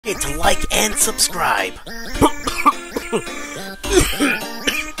Hit like and subscribe.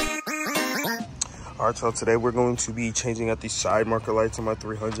 Alright, so today we're going to be changing out these side marker lights on my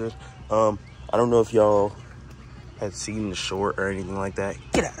 300. I don't know if y'all had seen the short or anything like that.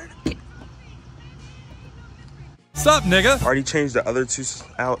 Get out of there. Sup, nigga? Already changed the other two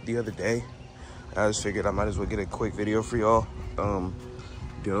out the other day. I just figured I might as well get a quick video for y'all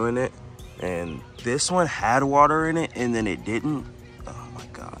doing it. And this one had water in it and then it didn't. Oh my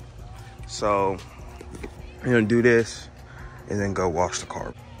god. So I'm gonna do this and then go wash the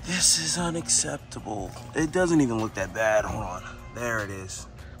car. This is unacceptable. It doesn't even look that bad. Hold on. There it is.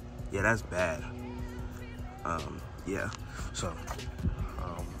 Yeah, that's bad. Yeah. So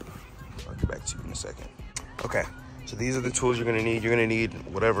I'll get back to you in a second. Okay. So these are the tools you're gonna need. You're gonna need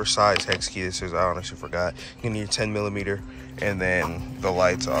whatever size hex key this is. I honestly forgot. You're gonna need a 10 millimeter and then the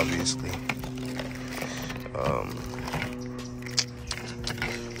lights, obviously.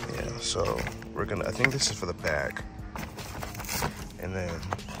 Yeah, so we're gonna, I think this is for the back. And then,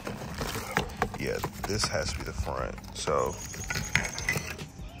 yeah, this has to be the front. So,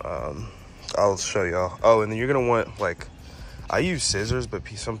 I'll show y'all. Oh, and then you're gonna want, like, I use scissors, but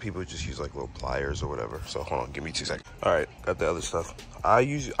some people just use like little pliers or whatever. So hold on, give me 2 seconds. All right, got the other stuff.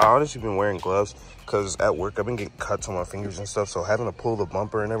 I honestly been wearing gloves because at work I've been getting cuts on my fingers and stuff. So having to pull the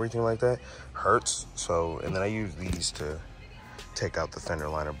bumper and everything like that hurts. So, and then I use these to take out the fender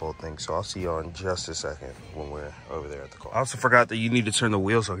liner bolt thing. So I'll see y'all in just a second when we're over there at the car. I also forgot that you need to turn the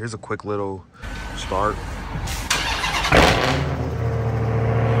wheel. So here's a quick little start.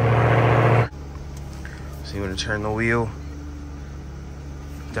 So you want to turn the wheel.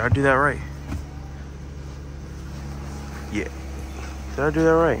 Did I do that right? Yeah. Did I do that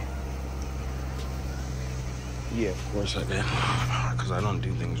right? Yeah, of course I did. Because I don't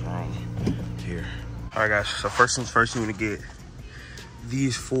do things wrong here. All right, guys. So first things first, you want to get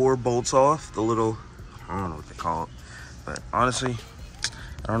these 4 bolts off. The little, I don't know what they call it. But honestly,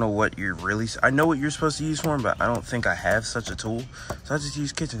 I don't know what you're really, I know what you're supposed to use for them, but I don't think I have such a tool. So I just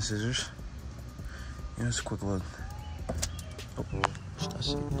use kitchen scissors. You know, it's a quick look. Oh.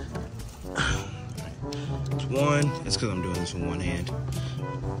 It's one. It's because I'm doing this with one hand.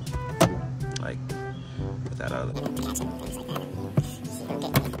 Like, put that out of there.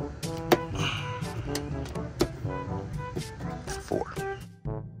 4.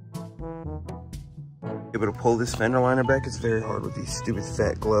 Able to pull this fender liner back. It's very hard with these stupid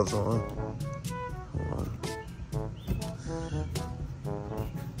fat gloves on. Hold on.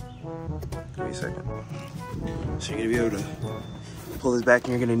 Give me a second. So you're gonna be able to pull this back,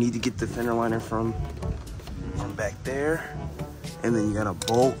 and you're gonna need to get the fender liner from back there, and then you got a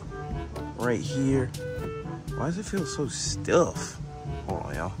bolt right here. Why does it feel so stiff? Hold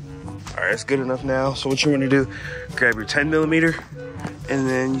on, y'all. All right, it's good enough now. So what you want to do, grab your 10 millimeter, and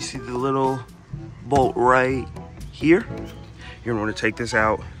then you see the little bolt right here. You're gonna want to take this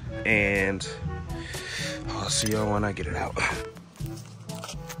out, and I'll see y'all when I get it out.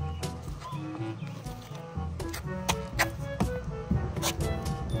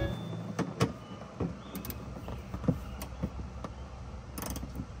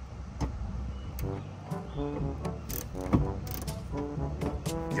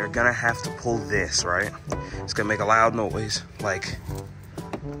 You're gonna have to pull this, right? It's gonna make a loud noise, like,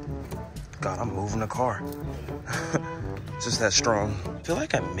 God, I'm moving the car. It's just that strong. I feel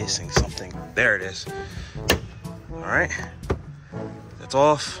like I'm missing something. There it is. All right, that's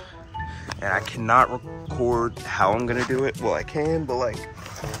off. And I cannot record how I'm gonna do it. Well, I can, but like,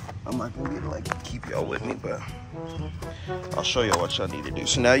 I'm not gonna be able to like keep y'all with me, but I'll show y'all what y'all need to do.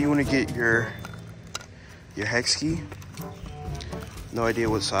 So now you wanna get your hex key. No idea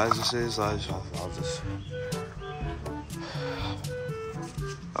what size this is. I'll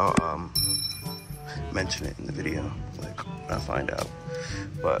mention it in the video, like when I find out.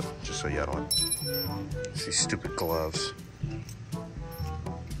 But just so y'all don't see stupid gloves.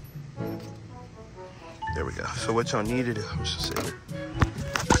 There we go. So what y'all need to do, I'm just sitting here.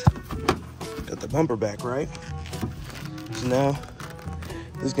 Got the bumper back, right? So now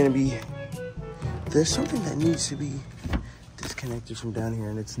there's gonna be, there's something that needs to be disconnected from down here,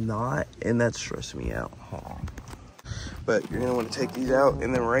 and it's not, and that's stressing me out. Hold on. But you're gonna want to take these out,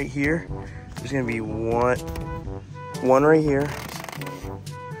 and then right here there's gonna be one right here,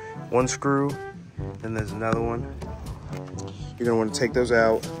 one screw, and there's another one. You're gonna want to take those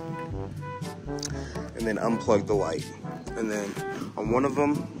out and then unplug the light. And then on one of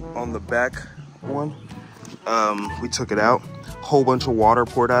them, on the back one, we took it out, whole bunch of water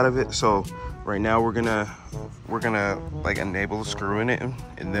poured out of it. So right now we're gonna like enable the screw in it,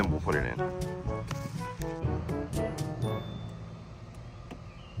 and then we'll put it in.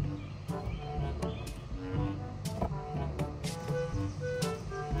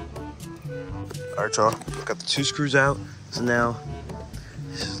 All right, y'all, got the 2 screws out. So now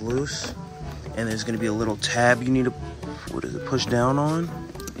this is loose, and there's gonna be a little tab you need to, what is it, push down on?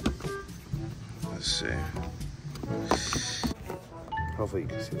 Let's see. Hopefully you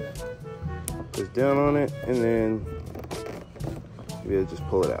can see that. Push down on it, and then we'll just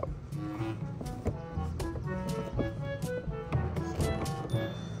pull it out.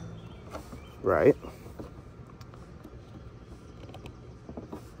 Right.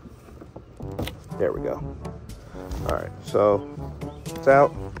 There we go. All right, so it's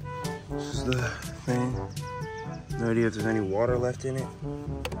out. This is the thing. No idea if there's any water left in it.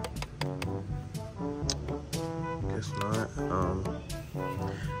 Guess not.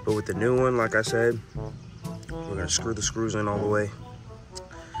 But with the new one, like I said, we're gonna screw the screws in all the way.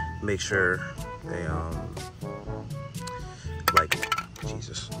 Make sure they like,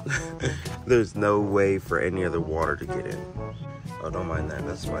 Jesus. There's no way for any other water to get in. Oh, don't mind that.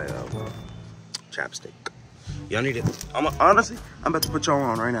 That's my chapstick. Y'all need it. Honestly, I'm about to put y'all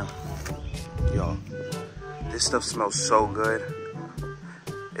on right now. Y'all, this stuff smells so good.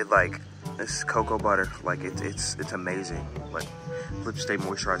 This cocoa butter, like it's amazing. Like, lips stay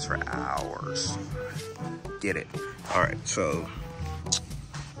moisturized for hours. Get it. All right, so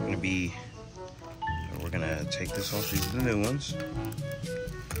we're gonna take this off. These are the new ones.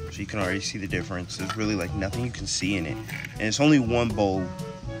 So you can already see the difference. There's really like nothing you can see in it. And it's only one bulb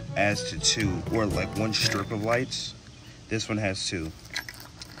as to 2, or like 1 strip of lights. This one has 2.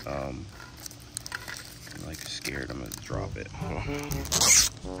 I'm like scared I'm gonna drop it.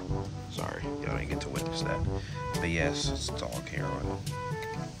 Sorry, y'all didn't get to witness that. But yes, it's dog hair on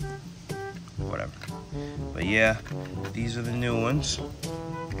it. Whatever. But yeah, these are the new ones.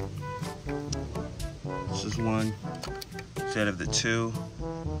 This is one instead of the 2.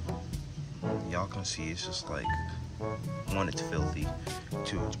 Y'all can see it's just like, 1, it's filthy,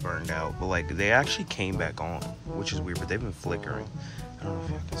 2, it's burned out. But like, they actually came back on, which is weird, but they've been flickering. I don't know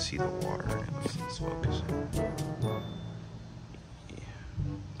if y'all can see the water in it. Let's focus. Yeah.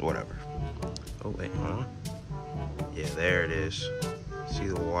 Whatever. Oh wait, huh? Yeah, there it is. See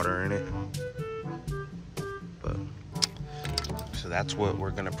the water in it? But so that's what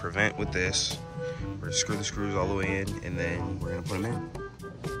we're gonna prevent with this. We're gonna screw the screws all the way in, and then we're gonna put them in.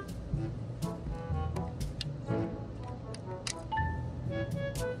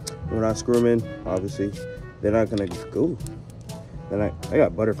 When I screw them in, obviously, they're not gonna go. Then I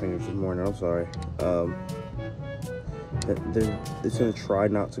got butterfingers this morning. I'm sorry. It's gonna try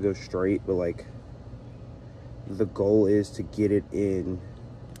not to go straight, but like the goal is to get it in.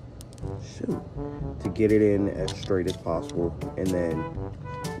 To get it in as straight as possible, and then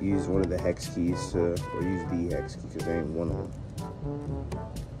use one of the hex keys or use the hex key because there ain't one of them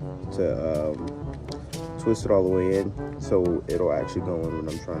to twist it all the way in, so it'll actually go in when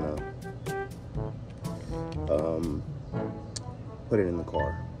I'm trying to put it in the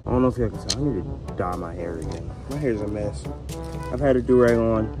car. I don't know if y'all can tell, I need to dye my hair again. My hair's a mess. I've had a do-rag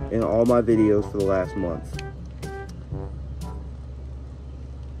on in all my videos for the last month.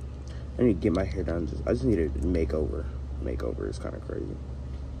 I need to get my hair done. I just need a makeover. Makeover is kind of crazy,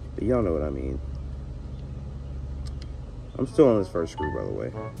 but y'all know what I mean. I'm still on this first screw, by the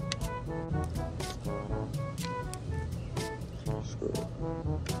way.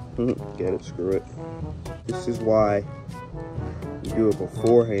 Screw it. Get it? Screw it. This is why you do it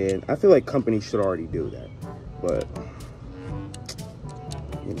beforehand. I feel like companies should already do that, but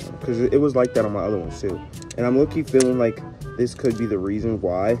you know, because it was like that on my other ones too. And I'm low-key feeling like this could be the reason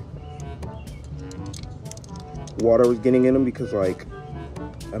why water was getting in them, because like,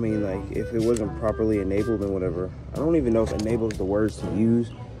 I mean, like, if it wasn't properly enabled and whatever, I don't even know if enable is the words to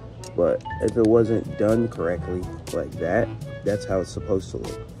use, but if it wasn't done correctly like that, that's how it's supposed to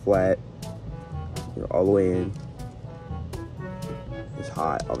look. Flat, you know, all the way in. It's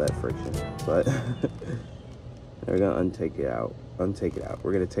hot, all that friction, but we're gonna untake it out.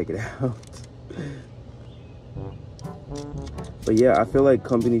 We're gonna take it out. But yeah, I feel like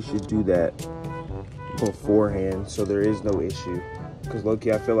companies should do that beforehand, so there is no issue. Because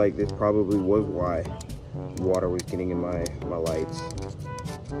low-key, I feel like this probably was why water was getting in my lights.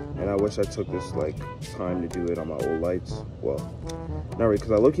 And I wish I took this like time to do it on my old lights. Well, not really,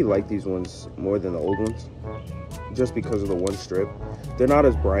 because I low-key like these ones more than the old ones, just because of the 1 strip. They're not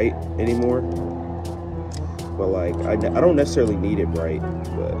as bright anymore, but like I don't necessarily need it bright,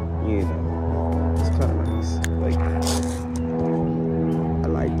 but you know, it's kind of nice. Like, I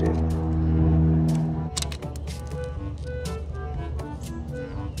liked it.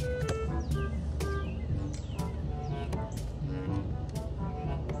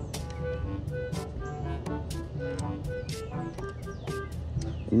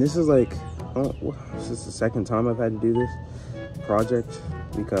 And this is like, This is the second time I've had to do this project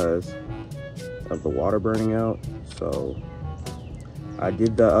because of the water burning out. So I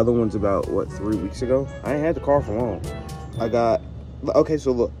did the other ones about, what, 3 weeks ago? I ain't had the car for long. Okay,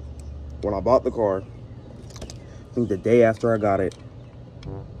 so look, when I bought the car, I think the day after I got it,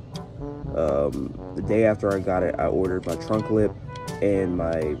 I ordered my trunk lip and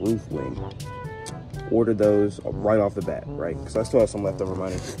my roof wing. Ordered those right off the bat, right? Because I still have some leftover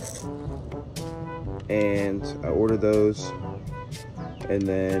money. And I ordered those, and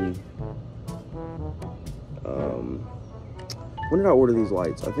then, when did I order these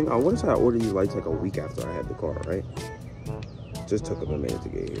lights? I want to say I ordered these lights like a week after I had the car, right? Just took them a minute to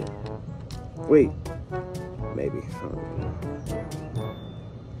get here. Wait, maybe, I don't know.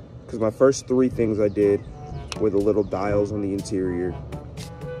 Because my first 3 things I did were the little dials on the interior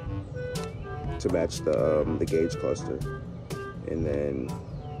to match the gauge cluster, and then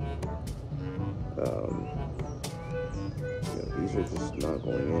these are just not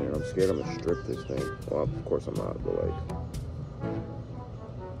going in, and I'm scared I'm gonna strip this thing. Well, of course I'm not, but like,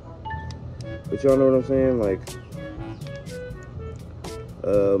 but y'all know what I'm saying? Like,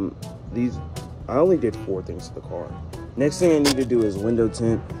 I only did 4 things to the car. Next thing I need to do is window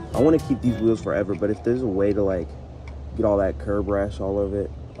tint. I want to keep these wheels forever, but if there's a way to like get all that curb rash off of it,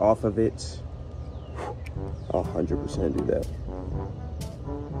 I'll 100% do that.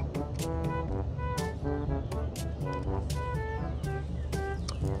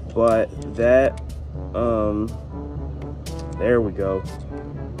 But that, there we go.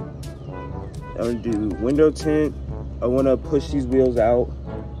 I'm gonna do window tint. I want to push these wheels out,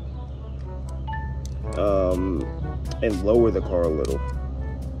 and lower the car a little.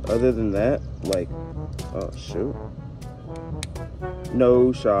 Other than that, like, oh shoot,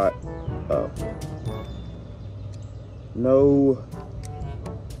 no shot. Oh, no.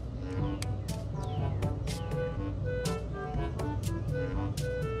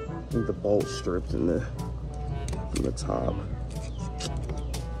 I think the bolt stripped in the top.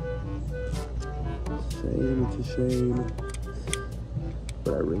 Shame, it's a shame.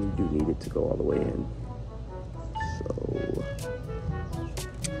 But I really do need it to go all the way in. So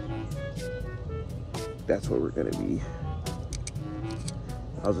that's what we're gonna be.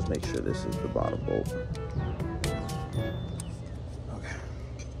 I'll just make sure this is the bottom bolt. Okay.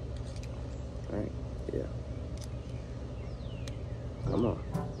 All right, yeah. Come on.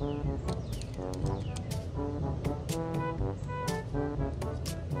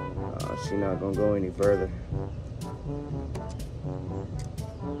 She's not gonna go any further.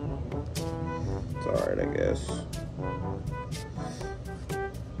 It's all right, I guess.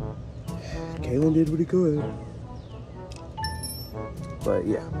 Kalen did what he could. But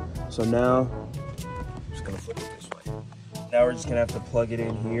yeah, so now, I'm just gonna flip it this way. Now we're just gonna have to plug it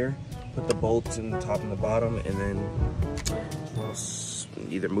in here, put the bolts in the top and the bottom, and then we'll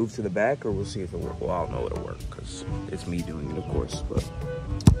either move to the back or we'll see if it works. Well, I don't know it'll work because it's me doing it, of course, but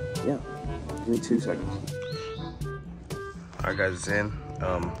yeah, give me 2 seconds. All right, guys, it's in,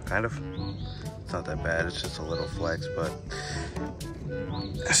 kind of. It's not that bad, it's just a little flex, but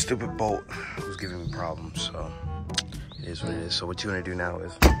that stupid bolt was giving me problems, so it is what it is. So what you wanna do now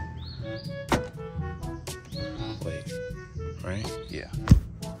is, wait, right? Yeah.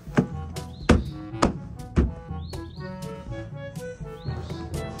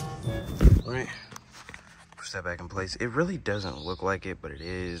 Right, push that back in place. It really doesn't look like it, but it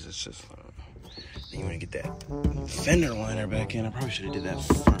is. It's just, then you wanna get that fender liner back in. I probably should've did that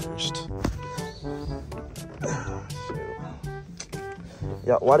first.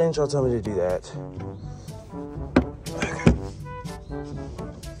 Yeah, why didn't y'all tell me to do that? Okay.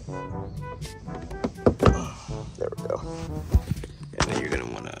 There we go. And then you're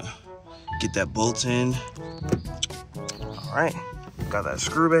gonna wanna get that bolt in. All right, got that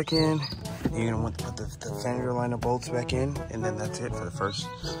screw back in. You're gonna want to put the fender liner bolts back in, and then that's it for the first,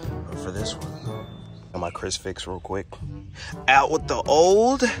 or for this one. Got my Chris fix real quick. Out with the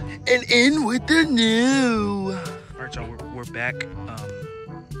old and in with the new. All right, y'all, we're back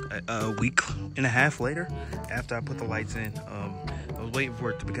a week and a half later after I put the lights in. I was waiting for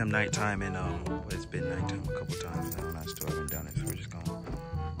it to become nighttime, and it's been nighttime a couple times now, and I still haven't done it, so we're just gonna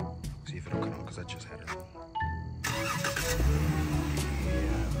see if it'll come on, because I just had it on.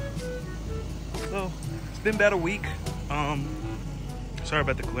 Yeah. So, it's been about a week. Sorry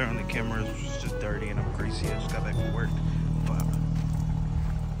about the glare on the camera. It was just dirty and I'm greasy. I just got back from work. But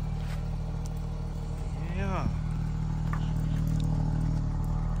yeah,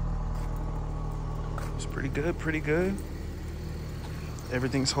 it's pretty good, pretty good.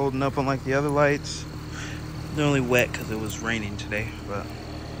 Everything's holding up unlike the other lights. They're only wet because it was raining today, but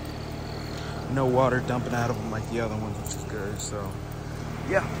no water dumping out of them like the other ones, which is good. So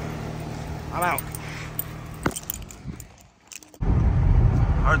yeah, I'm out.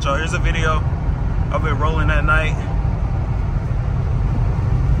 All right, y'all, here's a video of it rolling at night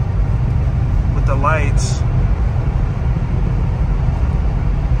with the lights.